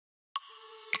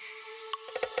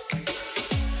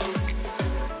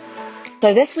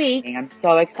So this week, I'm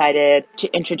so excited to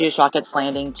introduce Rockets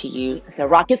Landing to you. So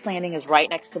Rockets Landing is right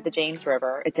next to the James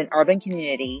River. It's an urban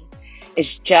community.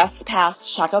 It's just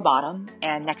past Chaco Bottom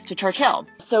and next to Churchill.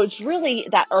 So it's really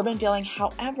that urban feeling.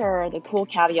 However, the cool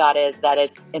caveat is that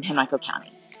it's in Henrico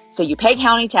County. So you pay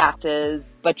county taxes,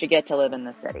 but you get to live in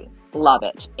the city. Love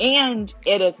it. And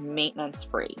it is maintenance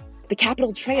free. The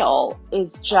Capitol Trail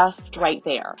is just right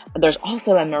there. There's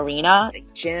also a marina, a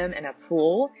gym, and a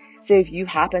pool. So if you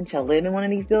happen to live in one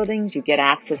of these buildings, you get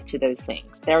access to those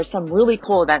things. There are some really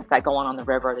cool events that go on the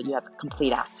river that you have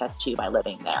complete access to by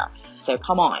living there. So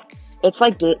come on. It's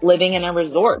like living in a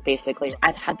resort, basically.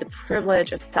 I've had the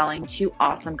privilege of selling 2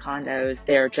 awesome condos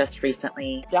there just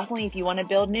recently. Definitely, if you want to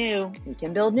build new, you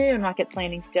can build new in Rockets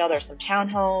Landing still. There's some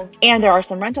townhomes and there are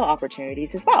some rental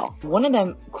opportunities as well. One of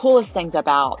the coolest things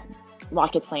about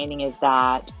Rockets Landing is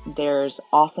that there's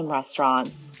awesome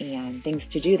restaurants and things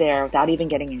to do there without even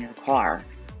getting in your car.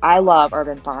 I love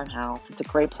Urban Farmhouse. It's a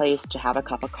great place to have a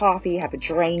cup of coffee, have a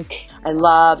drink. I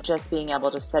love just being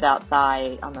able to sit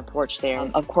outside on the porch there.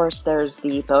 Of course, there's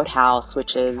the Boathouse,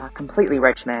 which is completely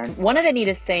Richmond. One of the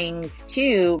neatest things,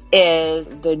 too, is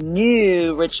the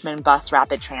new Richmond bus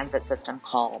rapid transit system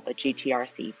called the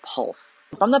GTRC Pulse.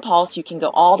 From the Pulse, you can go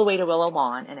all the way to Willow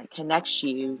Lawn, and it connects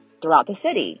you throughout the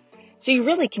city. So you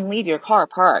really can leave your car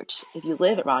parked if you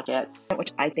live at Rockets,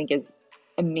 which I think is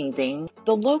amazing.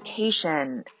 The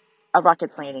location of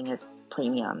Rockets Landing is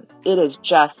premium. It is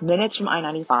just minutes from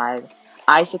I-95,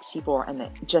 I-64, and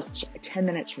then just 10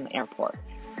 minutes from the airport.